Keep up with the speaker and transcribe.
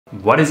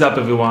What is up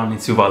everyone,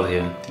 it's Yuval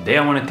here. Today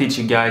I want to teach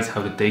you guys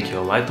how to take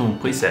your Lightroom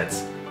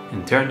presets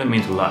and turn them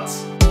into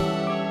LUTs.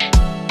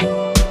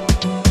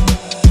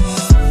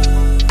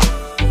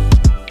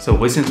 So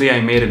recently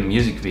I made a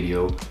music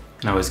video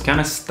and I was kind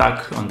of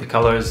stuck on the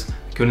colors,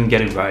 couldn't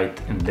get it right,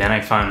 and then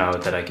I found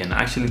out that I can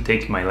actually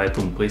take my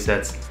Lightroom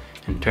presets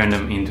and turn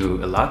them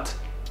into a LUT.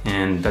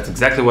 And that's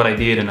exactly what I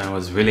did, and I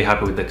was really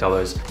happy with the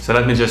colors. So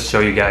let me just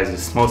show you guys a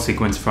small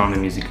sequence from the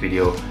music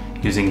video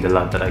using the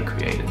LUT that I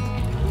created.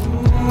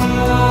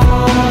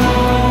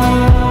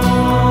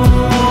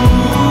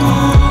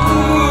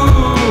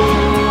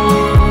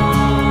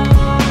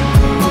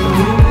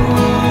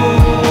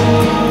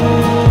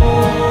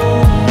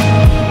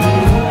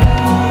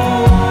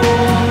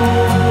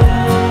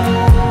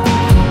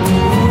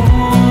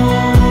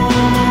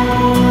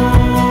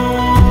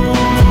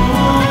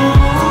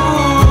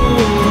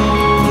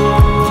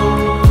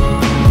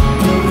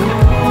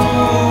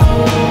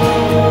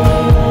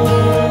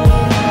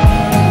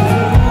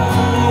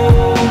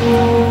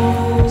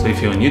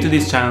 If you're new to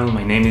this channel,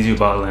 my name is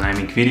Yuval and I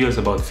make videos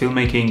about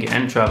filmmaking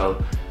and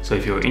travel. So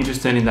if you're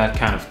interested in that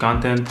kind of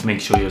content, make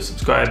sure you're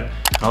subscribed.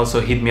 And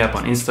also hit me up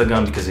on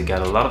Instagram because I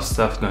got a lot of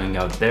stuff going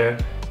out there.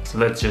 So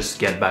let's just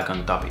get back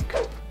on topic.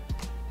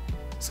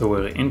 So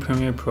we're in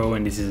Premiere Pro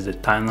and this is the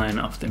timeline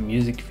of the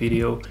music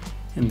video.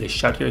 And the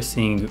shot you're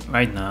seeing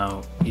right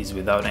now is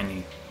without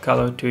any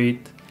color to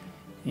it.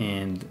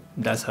 And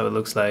that's how it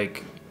looks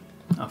like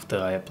after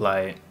I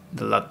apply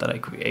the LUT that I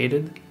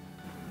created.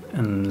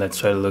 And let's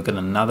try to look at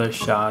another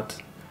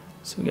shot.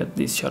 So we get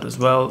this shot as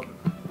well,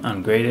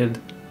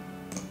 ungraded.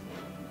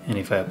 And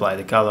if I apply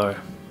the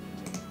color,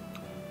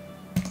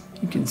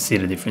 you can see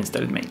the difference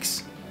that it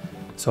makes.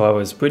 So I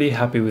was pretty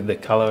happy with the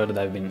color that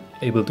I've been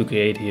able to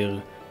create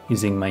here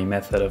using my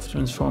method of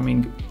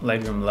transforming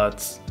Lightroom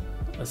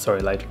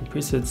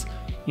presets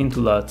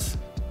into LUTs.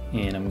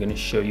 And I'm gonna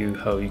show you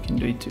how you can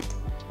do it too.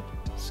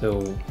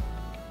 So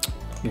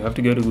you have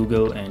to go to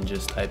Google and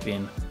just type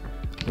in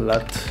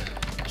LUT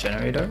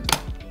generator,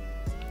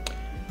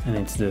 and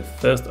it's the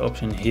first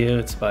option here.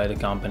 It's by the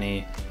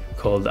company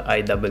called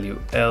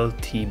IWLTBAP.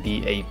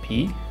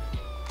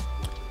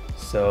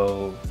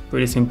 So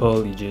pretty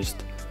simple, you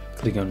just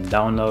click on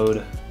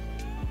download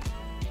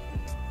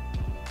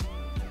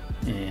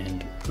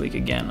and click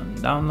again on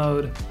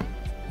download,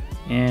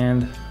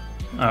 and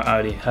I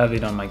already have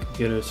it on my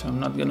computer, so I'm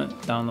not gonna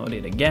download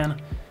it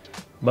again.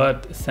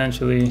 But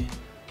essentially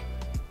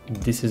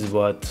this is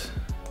what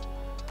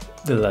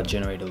the LUT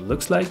generator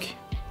looks like.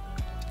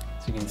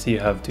 So you can see you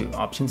have two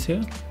options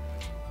here.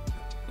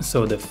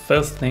 So the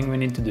first thing we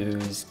need to do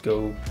is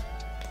go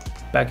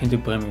back into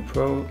Premiere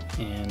Pro,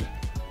 and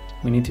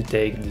we need to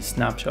take the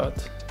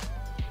snapshot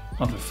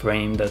of a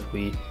frame that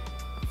we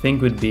think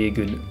would be a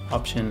good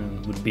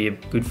option, would be a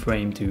good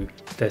frame to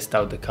test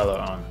out the color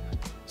on.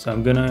 So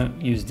I'm gonna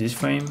use this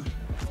frame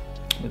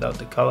without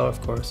the color, of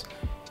course.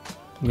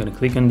 I'm gonna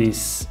click on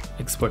this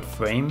export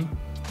frame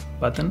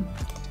button,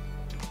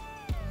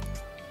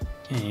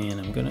 and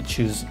I'm gonna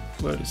choose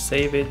where to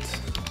save it.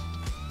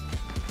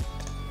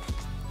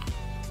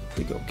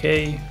 Click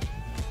OK,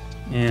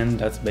 and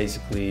that's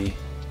basically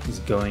is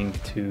going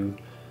to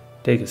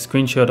take a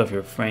screenshot of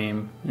your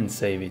frame and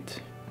save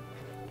it.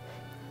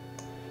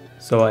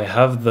 So I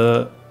have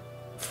the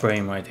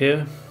frame right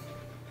here,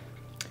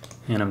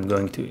 and I'm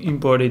going to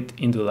import it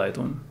into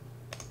Lightroom.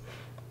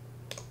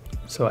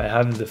 So I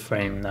have the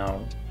frame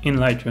now in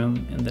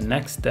Lightroom, and the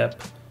next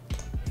step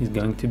is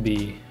going to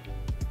be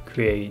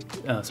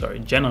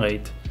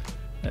generate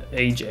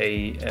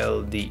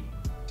HALD.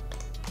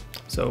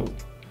 So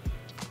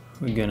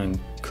we're gonna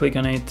click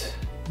on it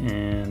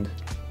and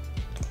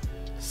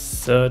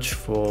search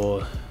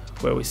for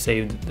where we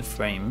saved the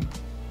frame.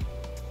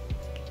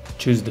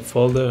 Choose the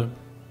folder,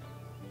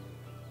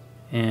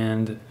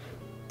 and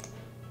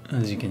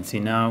as you can see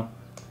now,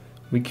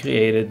 we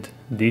created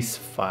this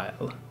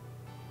file.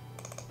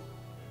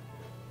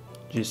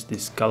 Just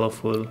this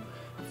colorful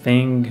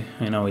thing.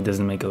 I know it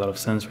doesn't make a lot of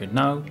sense right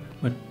now,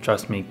 but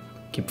trust me,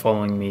 keep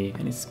following me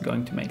and it's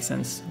going to make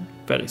sense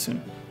very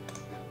soon.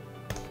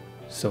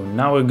 So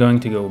now we're going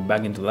to go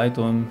back into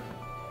Lightroom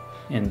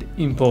and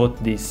import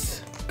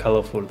this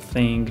colorful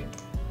thing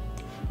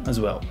as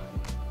well.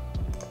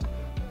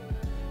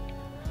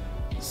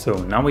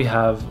 So now we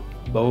have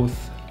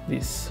both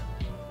this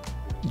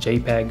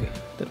JPEG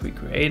that we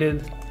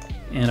created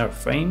and our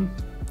frame,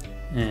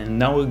 and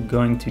now we're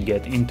going to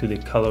get into the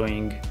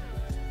coloring.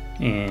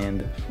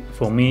 And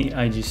for me,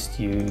 I just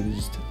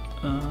used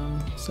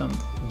some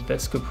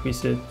Vesco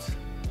preset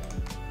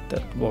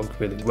that worked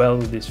really well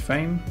with this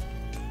frame.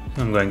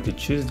 I'm going to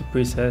choose the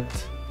preset,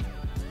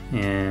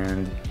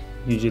 and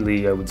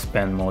usually I would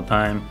spend more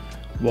time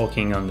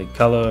working on the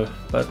color,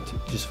 but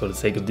just for the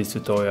sake of this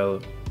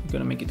tutorial, I'm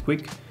gonna make it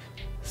quick.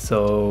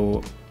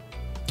 So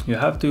you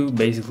have to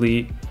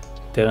basically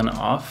turn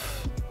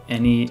off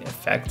any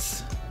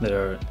effects that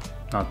are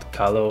not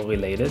color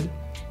related.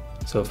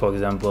 So for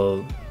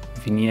example,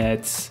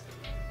 vignettes,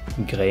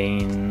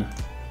 grain,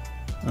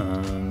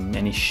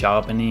 any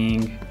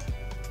sharpening,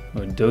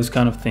 or those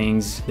kind of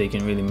things, they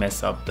can really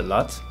mess up the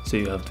LUTs, so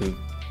you have to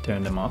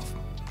turn them off.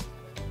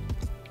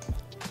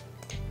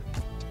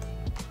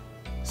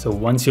 So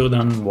once you're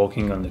done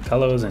working on the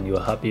colors and you're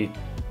happy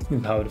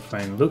with how the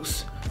frame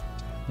looks,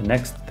 the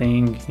next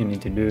thing you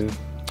need to do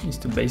is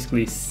to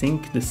basically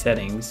sync the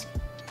settings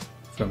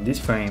from this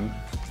frame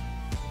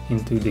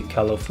into the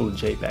colorful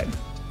JPEG.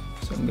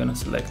 So I'm gonna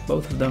select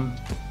both of them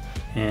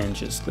and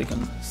just click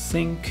on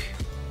sync.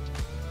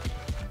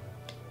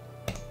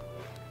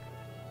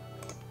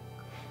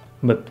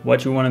 But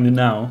what you want to do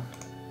now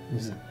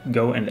is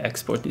go and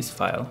export this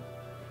file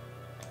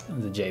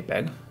as a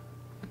JPEG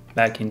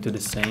back into the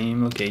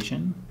same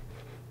location.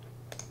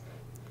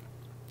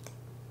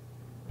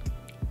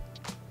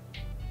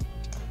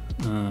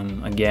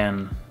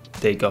 Again,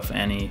 take off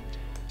any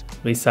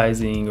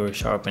resizing or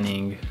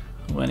sharpening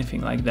or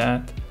anything like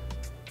that.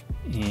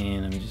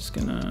 And I'm just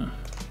gonna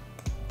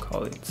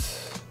call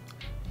it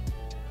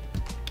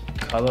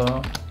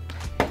color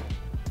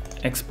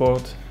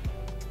export.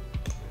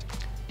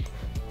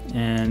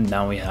 And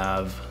now we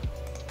have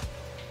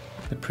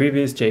the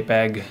previous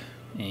JPEG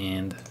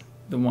and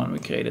the one we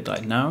created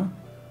right now.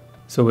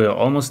 So we're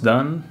almost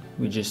done.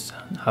 We just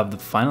have the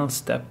final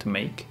step to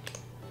make,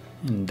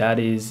 and that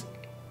is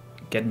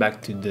get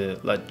back to the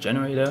LUT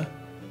generator,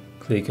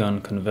 click on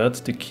convert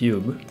to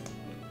cube,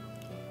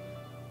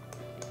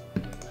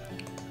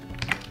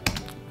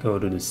 go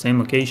to the same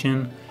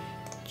location,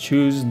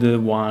 choose the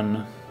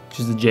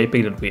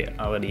JPEG that we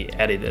already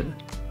edited.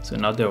 So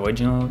not the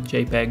original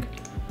JPEG,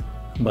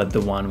 but the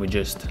one we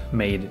just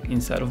made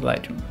inside of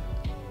Lightroom.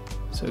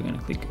 So we're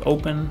gonna click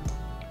open.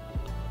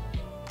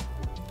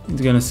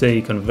 It's gonna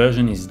say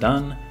conversion is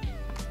done,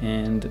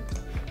 and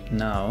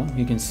now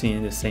you can see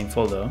in the same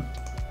folder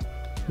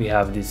we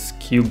have this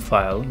cube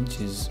file, which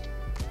is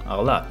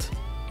our LUT.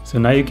 So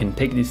now you can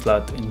take this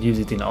LUT and use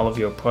it in all of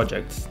your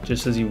projects,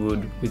 just as you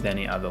would with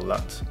any other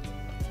LUT.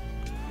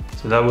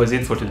 So that was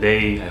it for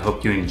today. I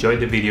hope you enjoyed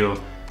the video,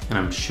 and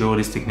I'm sure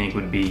this technique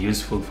would be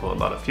useful for a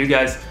lot of you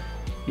guys.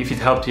 If it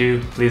helped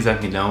you, please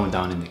let me know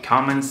down in the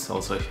comments.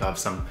 Also, if you have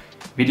some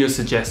video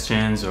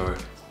suggestions or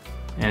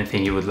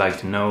anything you would like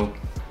to know,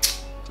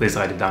 please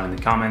write it down in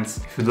the comments.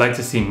 If you'd like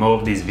to see more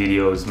of these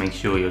videos, make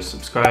sure you're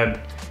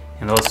subscribed,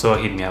 and also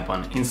hit me up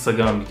on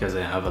Instagram because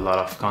I have a lot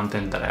of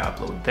content that I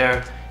upload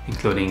there,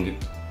 including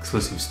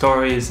exclusive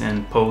stories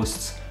and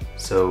posts.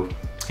 So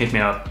hit me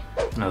up,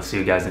 and I'll see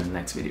you guys in the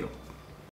next video.